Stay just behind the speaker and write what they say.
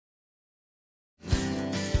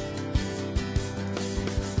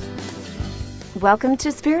Welcome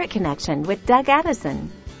to Spirit Connection with Doug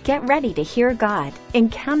Addison. Get ready to hear God,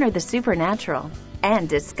 encounter the supernatural, and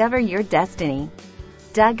discover your destiny.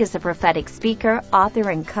 Doug is a prophetic speaker, author,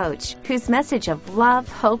 and coach whose message of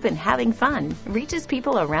love, hope, and having fun reaches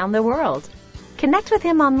people around the world. Connect with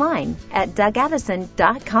him online at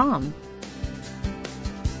DougAddison.com.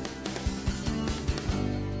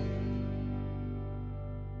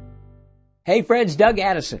 Hey friends, Doug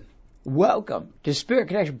Addison. Welcome to Spirit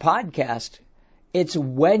Connection Podcast. It's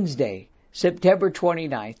Wednesday, September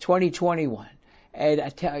 29th, 2021. And I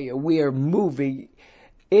tell you, we are moving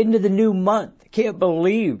into the new month. Can't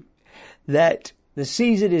believe that the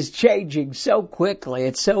season is changing so quickly.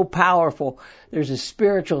 It's so powerful. There's a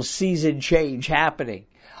spiritual season change happening.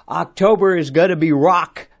 October is going to be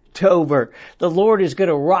Rocktober. The Lord is going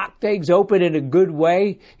to rock things open in a good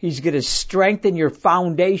way. He's going to strengthen your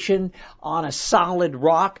foundation on a solid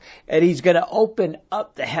rock, and He's going to open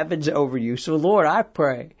up the heavens over you. So Lord, I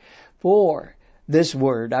pray for this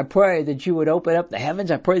word. I pray that you would open up the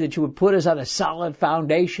heavens. I pray that you would put us on a solid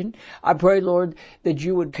foundation. I pray, Lord, that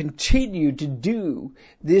you would continue to do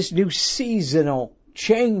this new seasonal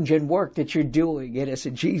change and work that you're doing in us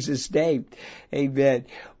in Jesus' name. Amen.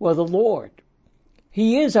 Well, the Lord,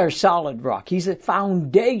 He is our solid rock. He's a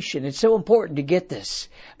foundation. It's so important to get this.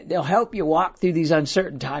 They'll help you walk through these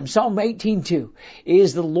uncertain times. Psalm 18:2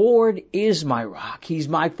 is, the Lord is my rock. He's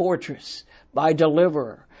my fortress, my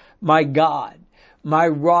deliverer, my God, my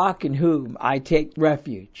rock in whom I take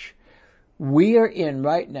refuge. We are in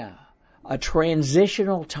right now a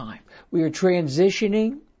transitional time. We are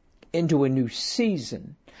transitioning into a new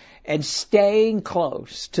season, and staying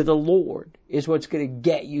close to the Lord is what's going to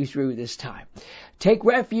get you through this time. Take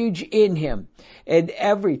refuge in Him, and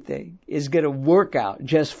everything is going to work out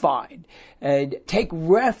just fine. And take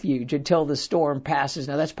refuge until the storm passes.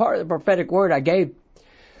 Now, that's part of the prophetic word I gave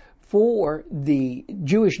for the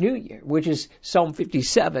Jewish New Year, which is Psalm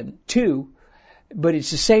 57:2, but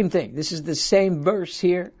it's the same thing. This is the same verse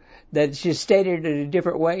here that's just stated in a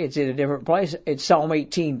different way. It's in a different place. It's Psalm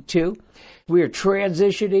 18:2. We are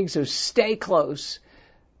transitioning, so stay close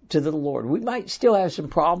to the Lord. We might still have some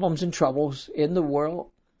problems and troubles in the world,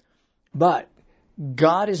 but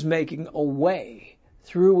God is making a way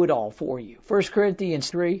through it all for you. 1 Corinthians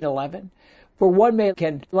 3:11. For one man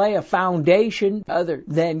can lay a foundation other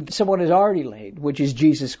than someone has already laid, which is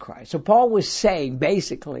Jesus Christ. So Paul was saying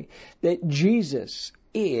basically that Jesus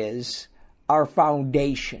is our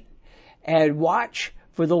foundation. And watch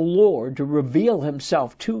for the Lord to reveal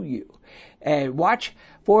Himself to you. And watch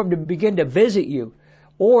for Him to begin to visit you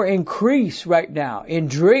or increase right now in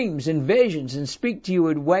dreams and visions and speak to you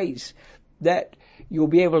in ways that you'll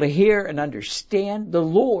be able to hear and understand. The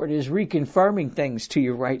Lord is reconfirming things to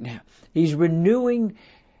you right now. He's renewing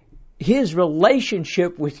His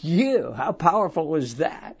relationship with you. How powerful is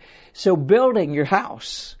that? So building your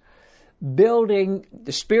house, building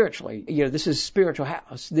spiritually, this is spiritual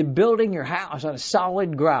house. The building your house on a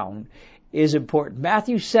solid ground is important.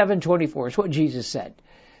 Matthew 7:24 is what Jesus said.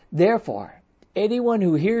 Therefore, anyone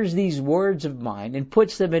who hears these words of mine and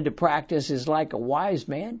puts them into practice is like a wise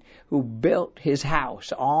man who built his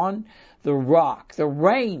house on the rock. The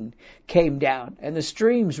rain came down and the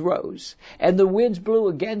streams rose and the winds blew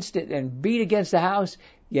against it and beat against the house,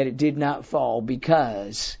 yet it did not fall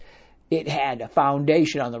because it had a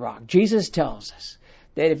foundation on the rock. Jesus tells us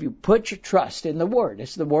that if you put your trust in the Word,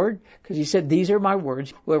 it's the Word, because He said, these are my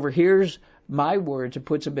words. Whoever hears my words and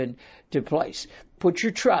puts them into place. Put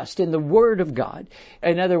your trust in the Word of God.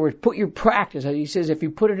 In other words, put your practice. He says if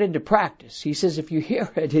you put it into practice. He says if you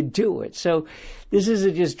hear it and do it. So this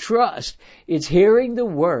isn't just trust. It's hearing the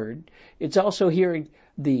Word. It's also hearing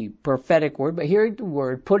the prophetic word, but hearing the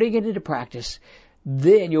Word, putting it into practice,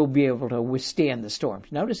 then you'll be able to withstand the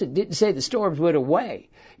storms. Notice it didn't say the storms went away.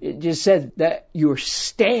 It just said that you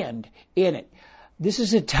stand in it. This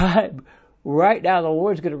is a time right now the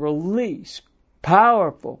Lord's going to release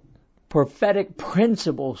powerful prophetic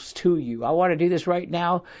principles to you. I want to do this right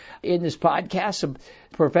now in this podcast, some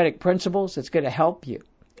prophetic principles that's going to help you.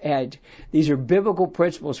 And these are biblical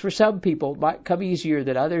principles. For some people, it might come easier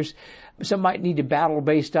than others. Some might need to battle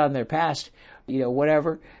based on their past,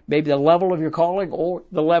 whatever. Maybe the level of your calling or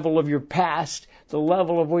the level of your past, the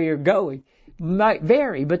level of where you're going might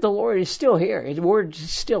vary, but the Lord is still here. His word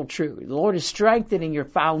is still true. The Lord is strengthening your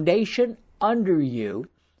foundation under you,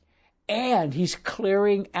 and He's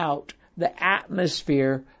clearing out the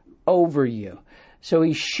atmosphere over you. So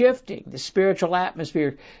He's shifting the spiritual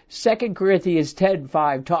atmosphere. 2 Corinthians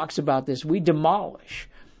 10:5 talks about this. We demolish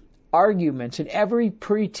arguments and every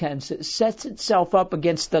pretense that sets itself up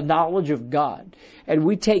against the knowledge of God. And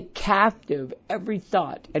we take captive every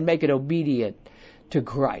thought and make it obedient to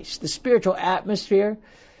Christ. The spiritual atmosphere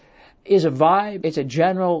is a vibe. It's a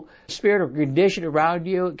general spirit or condition around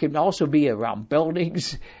you. It can also be around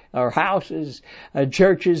buildings or houses,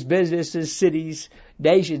 churches, businesses, cities,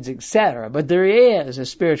 nations, etc. But there is a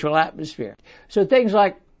spiritual atmosphere. So things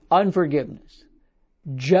like unforgiveness,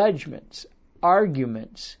 judgments,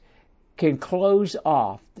 arguments can close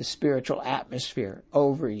off the spiritual atmosphere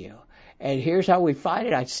over you. And here's how we find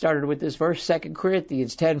it. I started with this verse, 2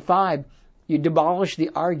 Corinthians 10:5. You demolish the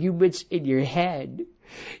arguments in your head.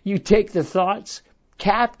 You take the thoughts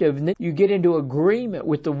captive, and then you get into agreement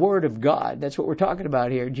with the Word of God. That's what we're talking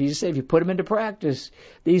about here. Jesus said if you put them into practice,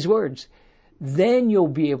 these words, then you'll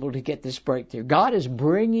be able to get this breakthrough. God is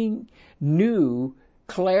bringing new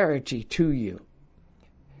clarity to you.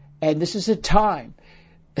 And this is a time.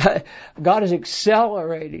 God is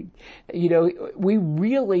accelerating. We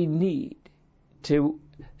really need to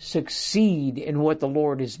succeed in what the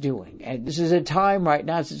Lord is doing. And this is a time right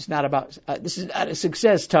now, this is not a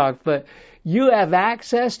success talk, but you have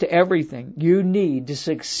access to everything you need to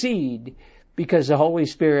succeed because the Holy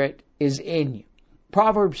Spirit is in you.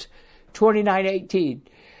 Proverbs 29:18.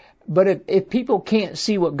 But if people can't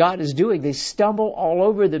see what God is doing, they stumble all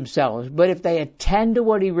over themselves. But if they attend to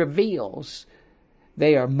what He reveals,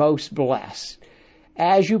 they are most blessed.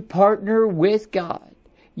 As you partner with God,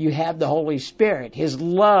 you have the Holy Spirit, His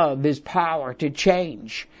love, His power to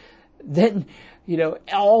change. Then,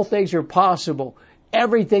 all things are possible.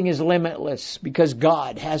 Everything is limitless because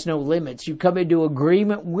God has no limits. You come into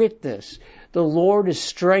agreement with this. The Lord is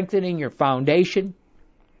strengthening your foundation.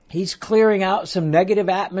 He's clearing out some negative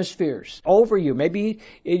atmospheres over you, maybe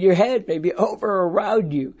in your head, maybe over or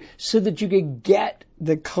around you, so that you can get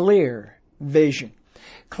the clear vision.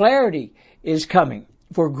 Clarity is coming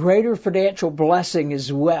for greater financial blessing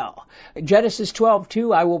as well. Genesis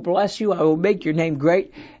 12:2, I will bless you, I will make your name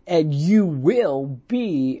great, and you will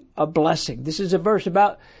be a blessing. This is a verse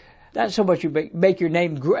about not so much you make your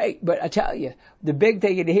name great, but I tell you, the big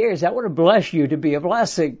thing in here is I want to bless you to be a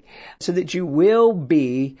blessing, so that you will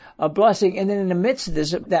be a blessing. And then in the midst of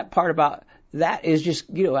this, that part about that is just,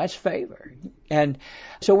 that's favor. And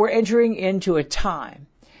so we're entering into a time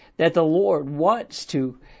that the Lord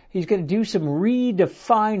He's going to do some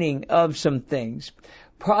redefining of some things.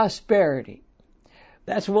 Prosperity.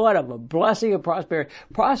 That's one of them. Blessing of prosperity.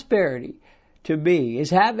 Prosperity, to me, is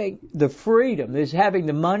having the freedom, is having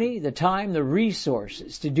the money, the time, the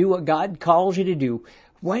resources to do what God calls you to do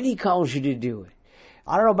when He calls you to do it.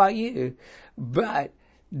 I don't know about you, but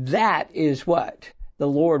that is what the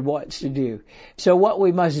Lord wants to do. So what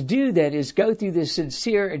we must do then is go through this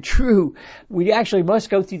sincere and true, we actually must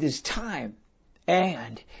go through this time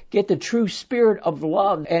and get the true spirit of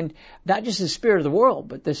love, and not just the spirit of the world,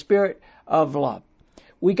 but the spirit of love.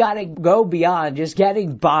 We got to go beyond just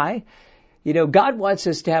getting by. God wants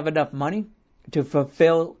us to have enough money to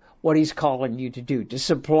fulfill what He's calling you to do, to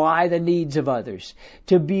supply the needs of others,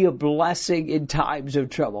 to be a blessing in times of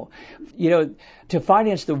trouble, to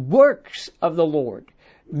finance the works of the Lord.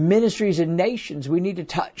 Ministries and nations, we need to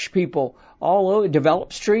touch people all over,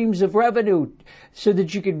 develop streams of revenue so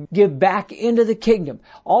that you can give back into the kingdom.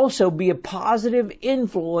 Also be a positive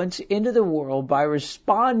influence into the world by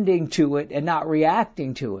responding to it and not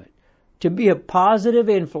reacting to it. To be a positive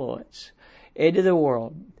influence into the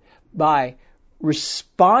world by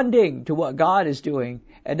responding to what God is doing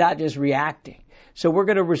and not just reacting. So we're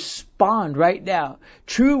going to respond right now.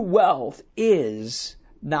 True wealth is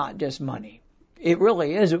not just money. It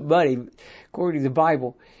really isn't money, according to the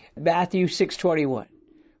Bible. Matthew 6:21.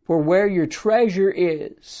 For where your treasure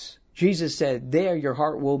is, Jesus said, there your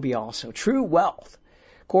heart will be also. True wealth,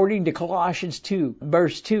 according to Colossians 2,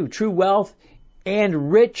 verse 2, true wealth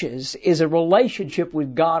and riches is a relationship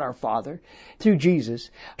with God our Father through Jesus.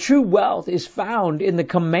 True wealth is found in the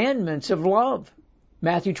commandments of love.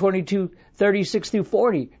 Matthew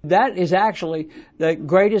 22:36-40. That is actually the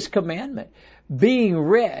greatest commandment. Being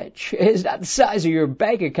rich is not the size of your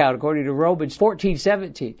bank account, according to Romans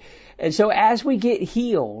 14:17. And so as we get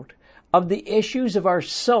healed of the issues of our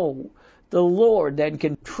soul, the Lord then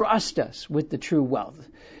can trust us with the true wealth.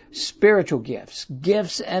 Spiritual gifts,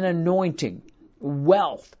 gifts and anointing,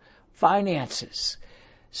 wealth, finances.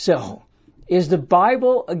 So, is the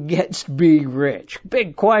Bible against being rich?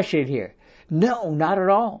 Big question here. No, not at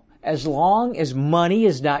all. As long as money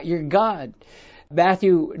is not your God.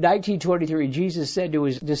 Matthew 19:23, Jesus said to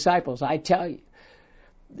His disciples, I tell you,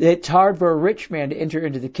 it's hard for a rich man to enter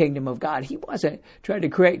into the kingdom of God. He wasn't trying to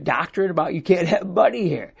create doctrine about you can't have money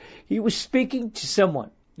here. He was speaking to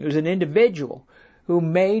someone. It was an individual who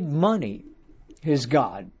made money his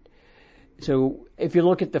God. So if you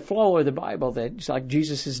look at the flow of the Bible, that it's like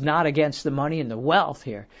Jesus is not against the money and the wealth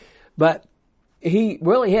here, but he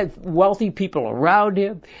really had wealthy people around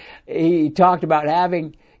him. He talked about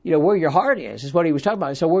having, where your heart is what he was talking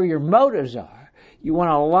about. So where your motives are, you want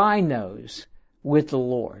to align those with the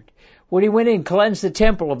Lord. When he went in and cleansed the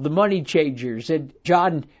temple of the money changers in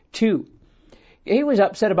John 2, he was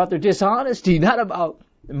upset about their dishonesty, not about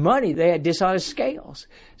money. They had dishonest scales.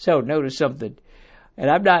 So notice something. And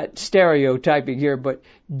I'm not stereotyping here, but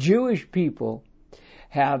Jewish people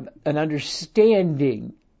have an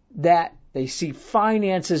understanding that they see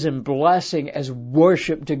finances and blessing as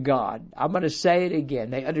worship to God. I'm going to say it again.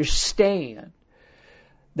 They understand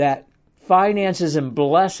that finances and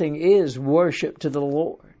blessing is worship to the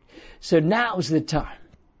Lord. So now's the time.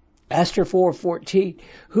 Esther 4:14.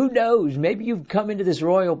 Who knows? Maybe you've come into this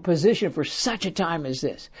royal position for such a time as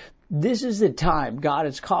this. This is the time God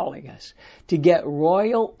is calling us to get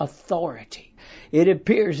royal authority. It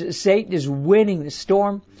appears that Satan is winning the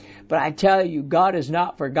storm, but I tell you, God has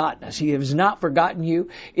not forgotten us. He has not forgotten you.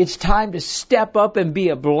 It's time to step up and be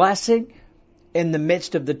a blessing in the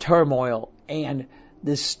midst of the turmoil and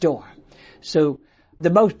the storm. So the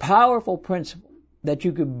most powerful principle that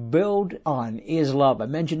you could build on is love. I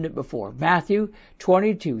mentioned it before. Matthew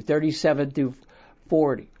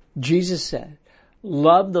 22:37-40. Jesus said,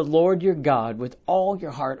 love the Lord your God with all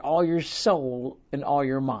your heart, all your soul, and all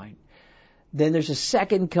your mind. Then there's a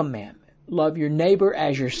second commandment. Love your neighbor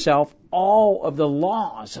as yourself. All of the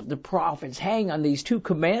laws of the prophets hang on these two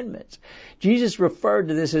commandments. Jesus referred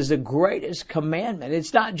to this as the greatest commandment.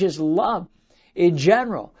 It's not just love in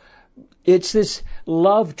general. It's this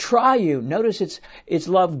love triune. Notice it's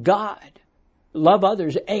love God, love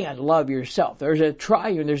others, and love yourself. There's a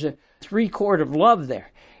triune. There's a three-chord of love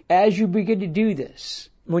there. As you begin to do this,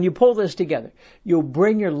 when you pull this together, you'll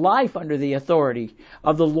bring your life under the authority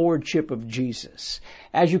of the lordship of Jesus.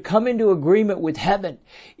 As you come into agreement with heaven,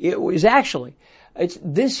 it's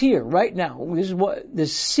this here, right now. This is what the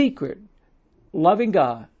secret, loving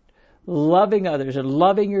God, loving others, and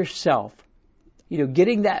loving yourself,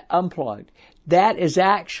 getting that unplugged. That is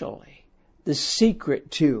actually the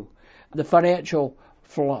secret to the financial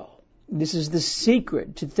flow. This is the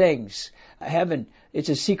secret to things. Heaven, it's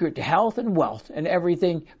a secret to health and wealth, and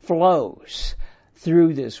everything flows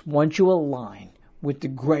through this once you align with the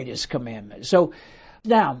greatest commandment. So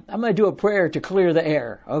now I'm going to do a prayer to clear the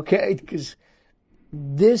air, okay? Because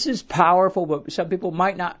this is powerful, but some people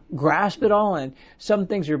might not grasp it all, and some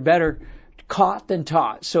things are better caught than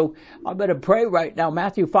taught. So I'm going to pray right now.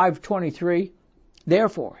 Matthew 5:23.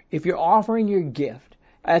 Therefore, if you're offering your gift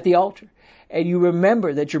at the altar, and you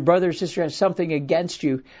remember that your brother or sister has something against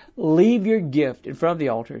you, leave your gift in front of the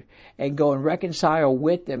altar and go and reconcile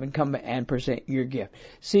with them and come and present your gift.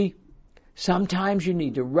 See, sometimes you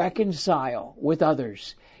need to reconcile with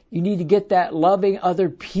others. You need to get that loving other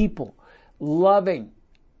people, loving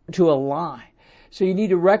to align. So you need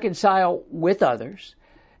to reconcile with others.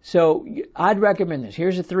 So I'd recommend this.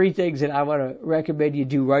 Here's the three things that I want to recommend you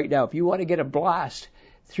do right now. If you want to get a blast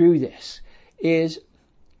through this, is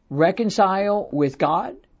reconcile with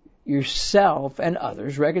God, yourself, and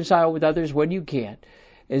others. Reconcile with others when you can,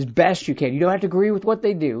 as best you can. You don't have to agree with what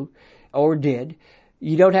they do or did.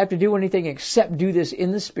 You don't have to do anything except do this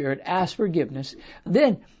in the Spirit. Ask forgiveness.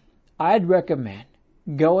 Then I'd recommend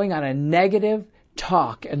going on a negative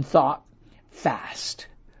talk and thought fast.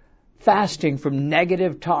 Fasting from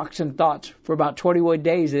negative talks and thoughts for about 21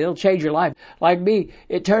 days. It'll change your life. Like me,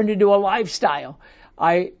 it turned into a lifestyle.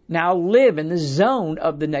 I now live in the zone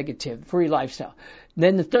of the negative-free lifestyle.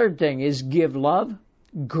 Then the third thing is give love,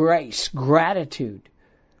 grace, gratitude.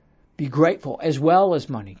 Be grateful as well as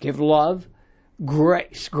money. Give love,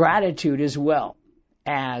 grace, gratitude as well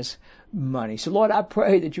as money. So Lord, I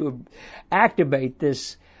pray that you would activate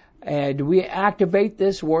this, and we activate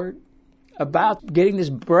this word about getting this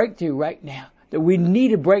breakthrough right now, that we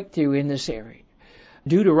need a breakthrough in this area.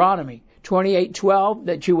 Deuteronomy 28:12,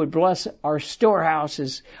 that you would bless our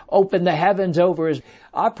storehouses, open the heavens over us.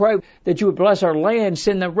 I pray that you would bless our land,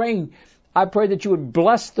 send the rain. I pray that you would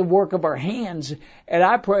bless the work of our hands, and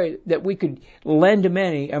I pray that we could lend to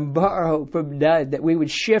many and borrow from none, that we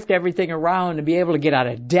would shift everything around and be able to get out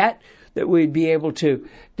of debt, that we'd be able to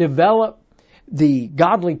develop the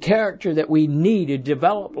godly character that we need to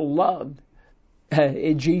develop love.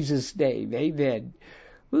 In Jesus' name, amen.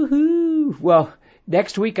 Woohoo! Well,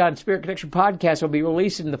 next week on Spirit Connection Podcast, we'll be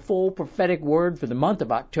releasing the full prophetic word for the month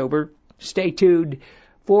of October. Stay tuned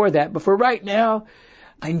for that. But for right now,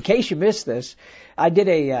 in case you missed this, I did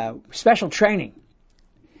a special training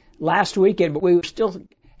last weekend, but we still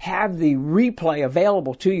have the replay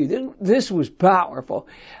available to you. This was powerful,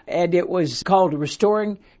 and it was called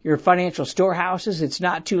Restoring Your Financial Storehouses. It's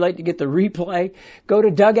not too late to get the replay. Go to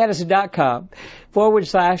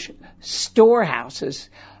DougAddison.com/storehouses.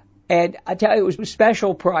 And I tell you, it was a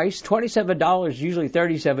special price, $27, usually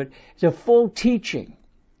 $37. It's a full teaching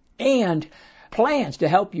and plans to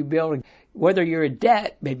help you build, whether you're in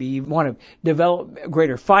debt, maybe you want to develop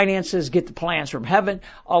greater finances, get the plans from heaven,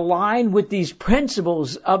 align with these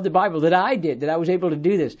principles of the Bible that I did, that I was able to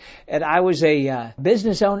do this. And I was a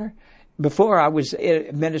business owner before I was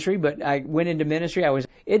in ministry, but I went into ministry. I was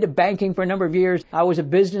into banking for a number of years. I was a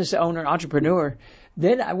business owner, entrepreneur.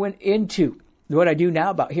 Then I went into what I do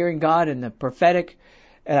now about hearing God and the prophetic,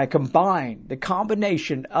 and I combined the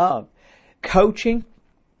combination of coaching,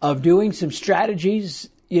 of doing some strategies,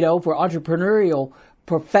 for entrepreneurial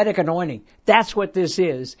prophetic anointing. That's what this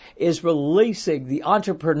is releasing the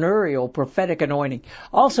entrepreneurial prophetic anointing.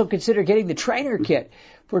 Also consider getting the trainer kit.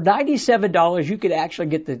 For $97, you could actually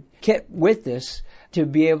get the kit with this to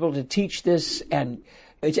be able to teach this, and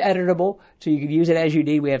it's editable, so you can use it as you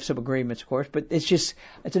need. We have some agreements, of course, but it's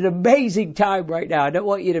an amazing time right now. I don't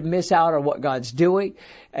want you to miss out on what God's doing.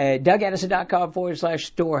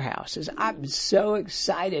 DougAddison.com/storehouses. I'm so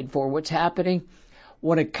excited for what's happening.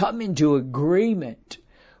 Want to come into agreement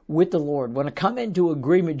with the Lord. Want to come into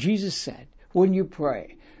agreement. Jesus said, when you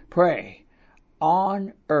pray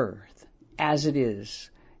on earth as it is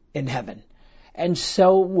in heaven. And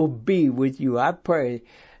so will be with you. I pray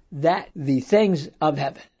that the things of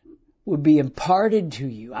heaven would be imparted to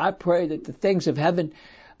you. I pray that the things of heaven,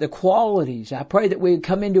 the qualities, I pray that we would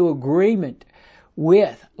come into agreement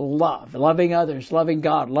with love, loving others, loving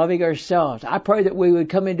God, loving ourselves. I pray that we would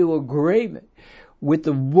come into agreement with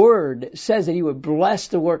the word that says that He would bless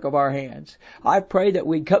the work of our hands. I pray that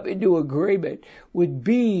we come into agreement with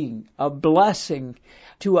being a blessing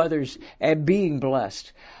to others and being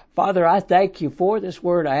blessed. Father, I thank you for this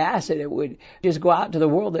word. I ask that it would just go out to the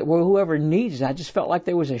world, that whoever needs it. I just felt like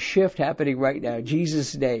there was a shift happening right now. In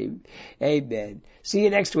Jesus' name, amen. See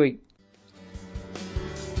you next week.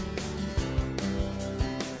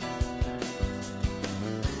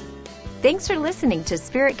 Thanks for listening to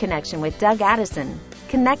Spirit Connection with Doug Addison.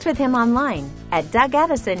 Connect with him online at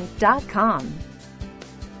DougAddison.com.